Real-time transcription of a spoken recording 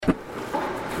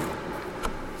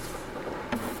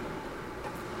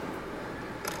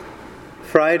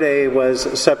Friday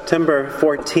was September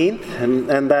 14th,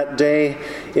 and that day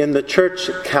in the church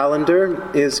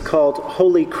calendar is called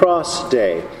Holy Cross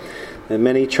Day. And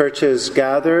many churches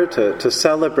gather to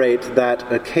celebrate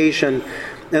that occasion,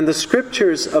 and the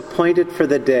scriptures appointed for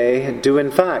the day do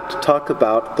in fact talk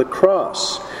about the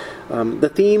cross.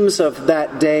 The themes of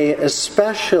that day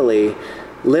especially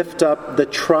lift up the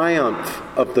triumph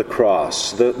of the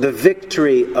cross, the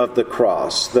victory of the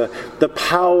cross, the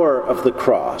power of the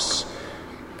cross.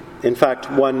 In fact,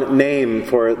 one name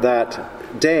for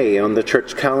that day on the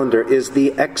church calendar is the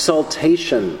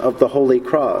exaltation of the Holy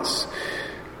Cross.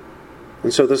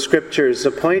 And so the scriptures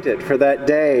appointed for that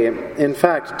day, in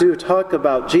fact, do talk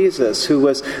about Jesus, who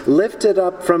was lifted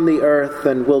up from the earth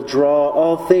and will draw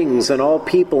all things and all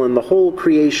people and the whole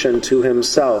creation to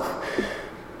himself.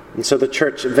 And so the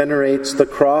church venerates the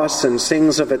cross and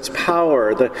sings of its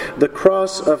power, the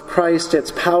cross of Christ,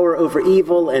 its power over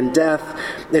evil and death,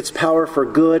 its power for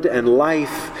good and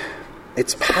life,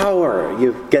 its power.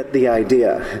 You get the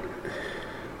idea.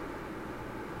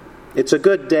 It's a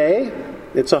good day,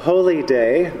 it's a holy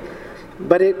day,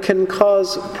 but it can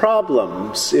cause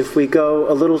problems if we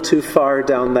go a little too far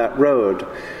down that road.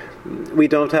 We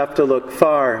don't have to look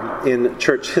far in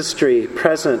church history,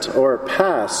 present or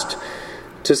past,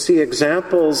 to see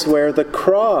examples where the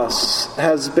cross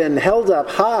has been held up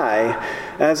high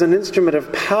as an instrument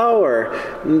of power,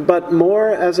 but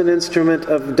more as an instrument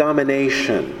of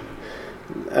domination,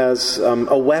 as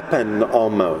a weapon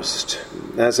almost,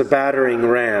 as a battering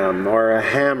ram or a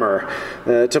hammer,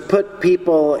 to put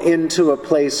people into a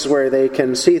place where they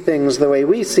can see things the way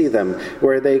we see them,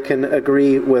 where they can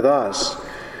agree with us.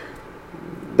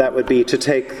 That would be to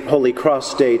take Holy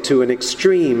Cross Day to an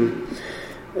extreme.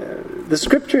 The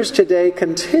scriptures today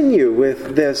continue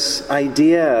with this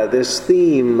idea, this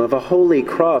theme of a holy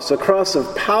cross, a cross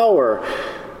of power,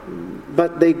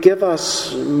 but they give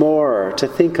us more to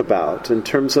think about in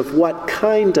terms of what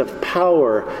kind of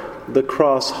power the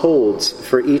cross holds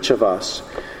for each of us.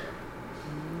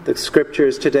 The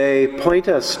scriptures today point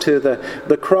us to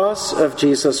the cross of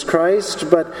Jesus Christ,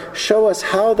 but show us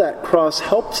how that cross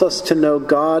helps us to know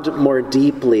God more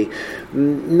deeply,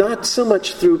 not so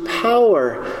much through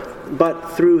power,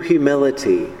 but through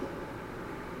humility.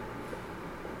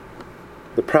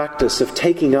 The practice of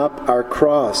taking up our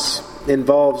cross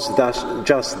involves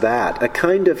just that, a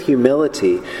kind of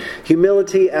humility.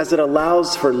 Humility as it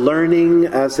allows for learning,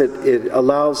 as it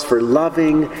allows for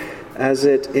loving, as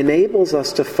it enables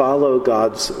us to follow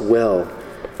God's will.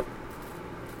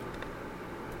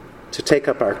 To take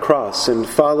up our cross and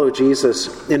follow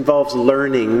Jesus involves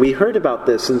learning. We heard about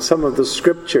this in some of the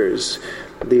scriptures.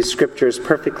 These scriptures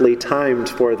perfectly timed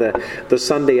for the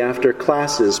Sunday after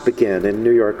classes begin in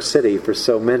New York City for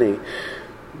so many.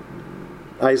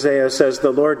 Isaiah says,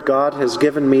 "The Lord God has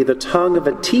given me the tongue of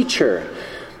a teacher,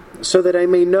 so that I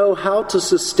may know how to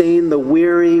sustain the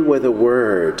weary with a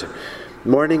word.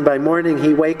 Morning by morning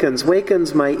he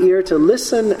wakens my ear to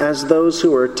listen as those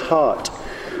who are taught."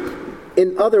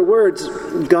 In other words,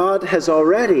 God has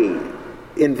already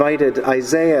invited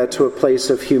Isaiah to a place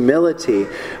of humility.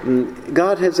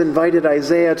 God has invited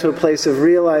Isaiah to a place of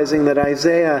realizing that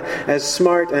Isaiah, as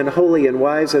smart and holy and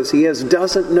wise as he is,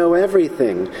 doesn't know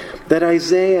everything. That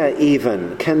Isaiah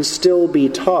even can still be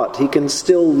taught. He can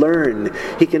still learn.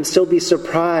 He can still be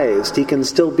surprised. He can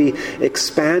still be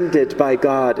expanded by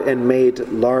God and made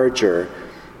larger.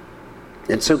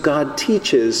 And so God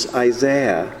teaches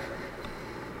Isaiah.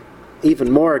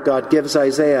 Even more, God gives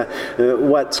Isaiah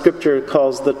what Scripture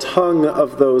calls the tongue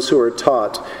of those who are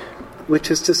taught,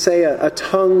 which is to say a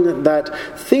tongue that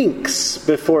thinks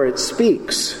before it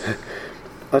speaks,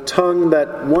 a tongue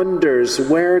that wonders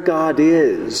where God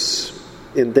is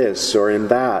in this or in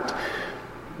that,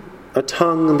 a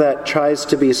tongue that tries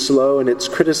to be slow in its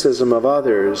criticism of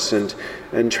others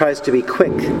and tries to be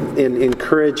quick in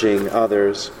encouraging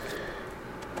others.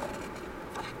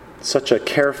 Such a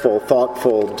careful,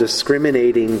 thoughtful,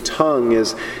 discriminating tongue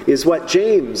is what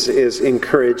James is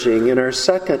encouraging in our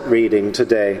second reading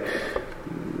today.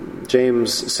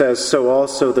 James says, "So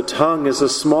also the tongue is a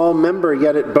small member,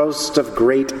 yet it boasts of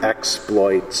great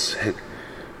exploits."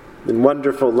 In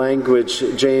wonderful language,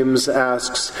 James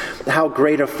asks, how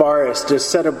great a forest is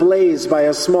set ablaze by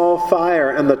a small fire,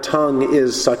 and the tongue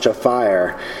is such a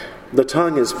fire. The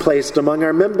tongue is placed among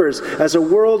our members as a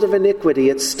world of iniquity.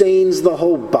 It stains the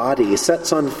whole body,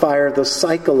 sets on fire the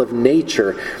cycle of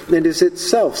nature, and is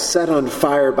itself set on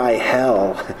fire by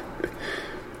hell.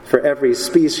 For every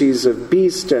species of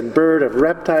beast and bird, of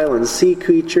reptile and sea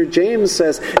creature, James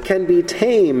says, can be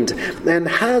tamed and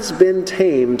has been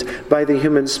tamed by the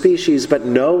human species, but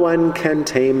no one can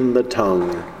tame the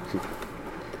tongue.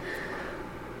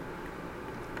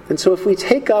 And so if we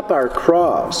take up our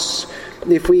cross,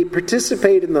 if we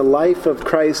participate in the life of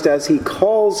Christ as he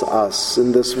calls us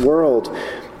in this world,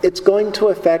 it's going to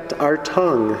affect our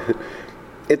tongue.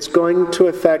 It's going to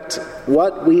affect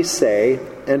what we say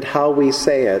and how we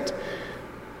say it.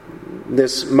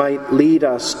 This might lead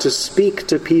us to speak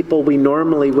to people we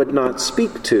normally would not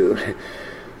speak to.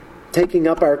 Taking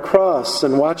up our cross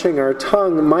and watching our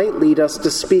tongue might lead us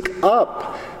to speak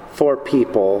up for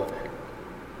people.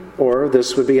 Or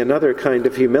this would be another kind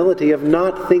of humility of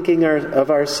not thinking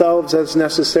of ourselves as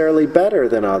necessarily better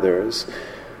than others.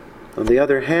 On the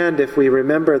other hand, if we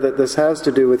remember that this has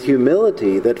to do with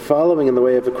humility, that following in the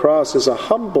way of the cross is a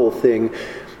humble thing,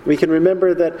 we can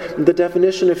remember that the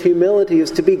definition of humility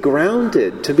is to be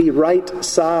grounded, to be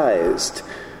right-sized.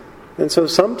 And so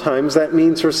sometimes that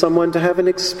means for someone to have an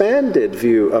expanded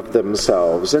view of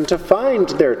themselves and to find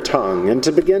their tongue and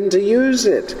to begin to use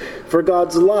it for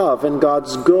God's love and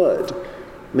God's good.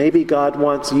 Maybe God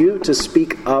wants you to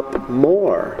speak up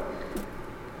more.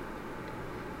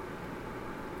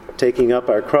 Taking up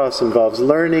our cross involves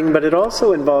learning, but it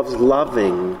also involves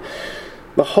loving.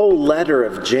 The whole letter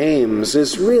of James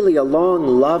is really a long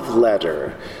love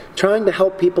letter, trying to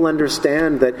help people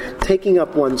understand that taking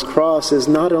up one's cross is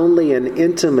not only an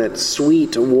intimate,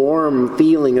 sweet, warm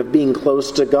feeling of being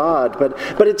close to God,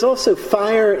 but it's also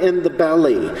fire in the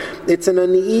belly. It's an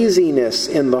uneasiness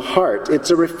in the heart. It's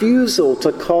a refusal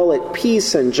to call it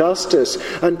peace and justice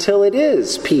until it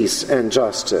is peace and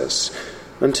justice,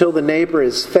 until the neighbor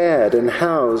is fed and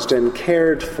housed and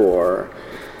cared for.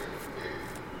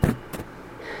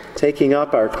 Taking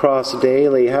up our cross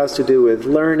daily has to do with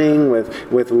learning,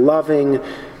 with loving,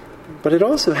 but it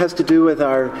also has to do with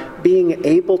our being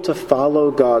able to follow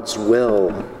God's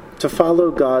will, to follow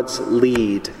God's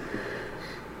lead.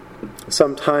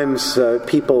 Sometimes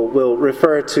people will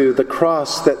refer to the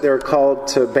cross that they're called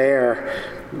to bear,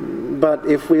 but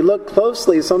if we look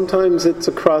closely, sometimes it's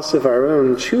a cross of our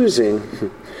own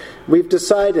choosing. We've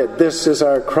decided this is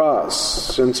our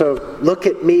cross, and so look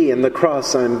at me and the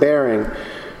cross I'm bearing.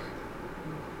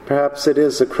 Perhaps it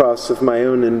is a cross of my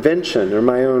own invention or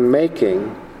my own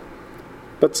making.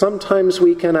 But sometimes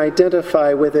we can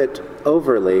identify with it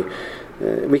overly.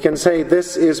 We can say,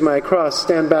 this is my cross,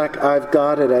 stand back, I've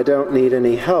got it, I don't need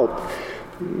any help.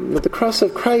 But the cross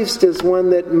of Christ is one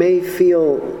that may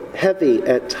feel heavy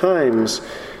at times,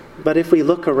 but if we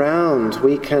look around,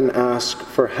 we can ask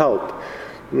for help.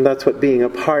 And that's what being a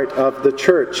part of the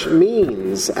church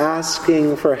means,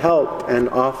 asking for help and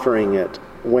offering it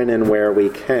when and where we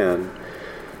can.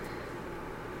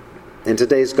 In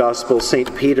today's gospel,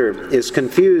 St. Peter is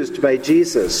confused by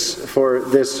Jesus for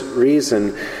this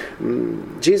reason.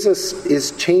 Jesus is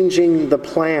changing the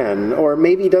plan, or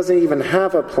maybe doesn't even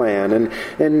have a plan.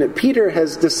 And Peter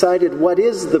has decided what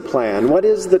is the plan, what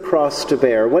is the cross to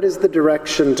bear, what is the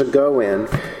direction to go in.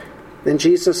 And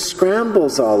Jesus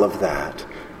scrambles all of that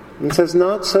and says,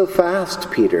 not so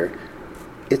fast, Peter.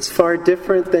 It's far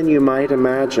different than you might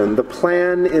imagine. The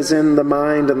plan is in the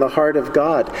mind and the heart of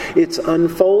God. It's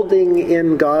unfolding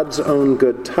in God's own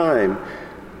good time.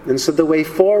 And so the way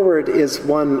forward is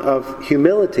one of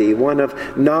humility, one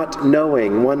of not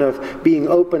knowing, one of being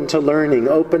open to learning,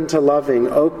 open to loving,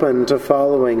 open to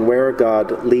following where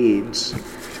God leads.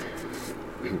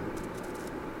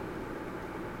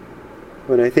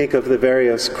 When I think of the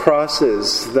various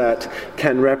crosses that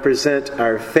can represent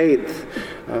our faith,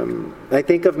 I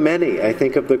think of many. I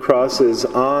think of the crosses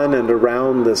on and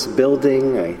around this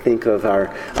building. I think of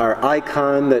our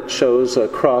icon that shows a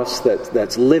cross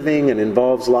that's living and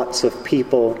involves lots of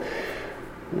people.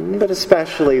 But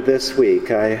especially this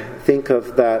week, I think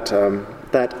of that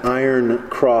iron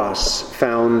cross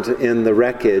found in the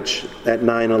wreckage at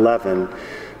 9/11,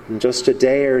 just a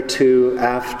day or two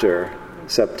after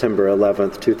September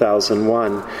 11th,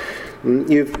 2001.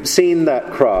 You've seen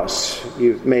that cross.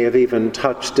 You may have even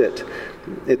touched it.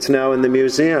 It's now in the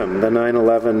museum, the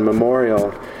 9/11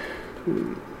 memorial.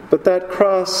 But that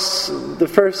cross, the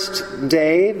first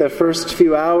day, the first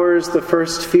few hours, the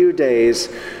first few days,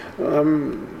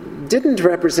 didn't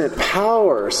represent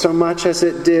power so much as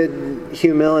it did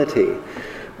humility.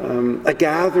 A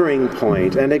gathering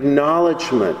point, an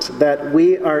acknowledgement that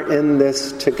we are in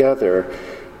this together.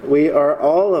 We are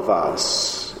all of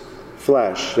us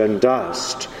flesh and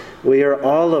dust. We are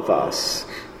all of us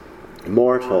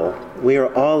mortal. We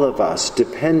are all of us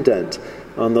dependent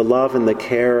on the love and the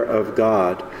care of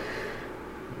God.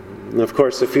 Of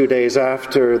course, a few days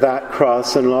after that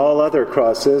cross and all other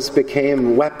crosses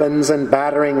became weapons and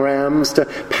battering rams to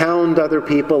pound other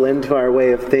people into our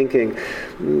way of thinking.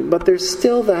 But there's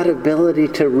still that ability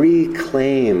to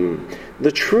reclaim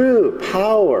the true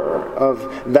power of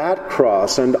that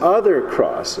cross and other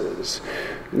crosses.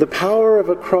 The power of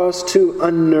a cross to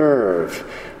unnerve,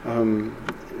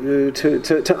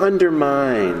 to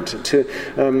undermine,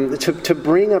 to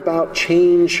bring about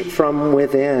change from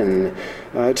within,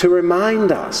 to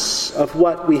remind us of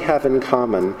what we have in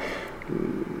common,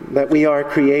 that we are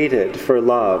created for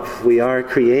love. We are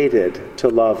created to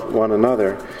love one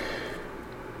another.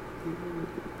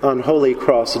 On Holy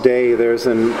Cross Day, there's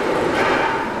an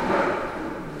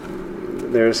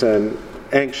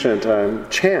ancient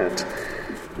chant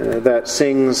that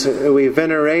sings, "We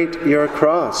venerate your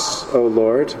cross, O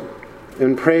Lord,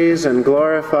 and praise and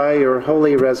glorify your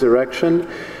holy resurrection,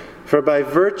 for by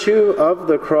virtue of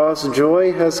the cross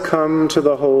joy has come to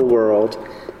the whole world."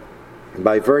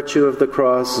 By virtue of the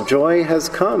cross, joy has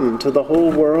come to the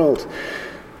whole world.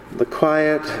 The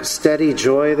quiet, steady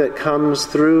joy that comes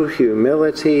through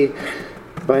humility,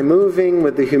 by moving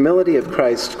with the humility of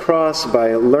Christ's cross,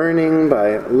 by learning,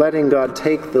 by letting God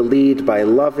take the lead, by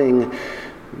loving.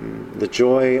 The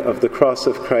joy of the cross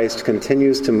of Christ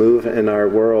continues to move in our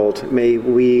world. May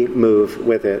we move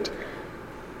with it.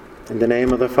 In the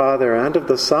name of the Father, and of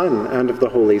the Son, and of the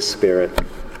Holy Spirit.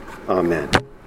 Amen.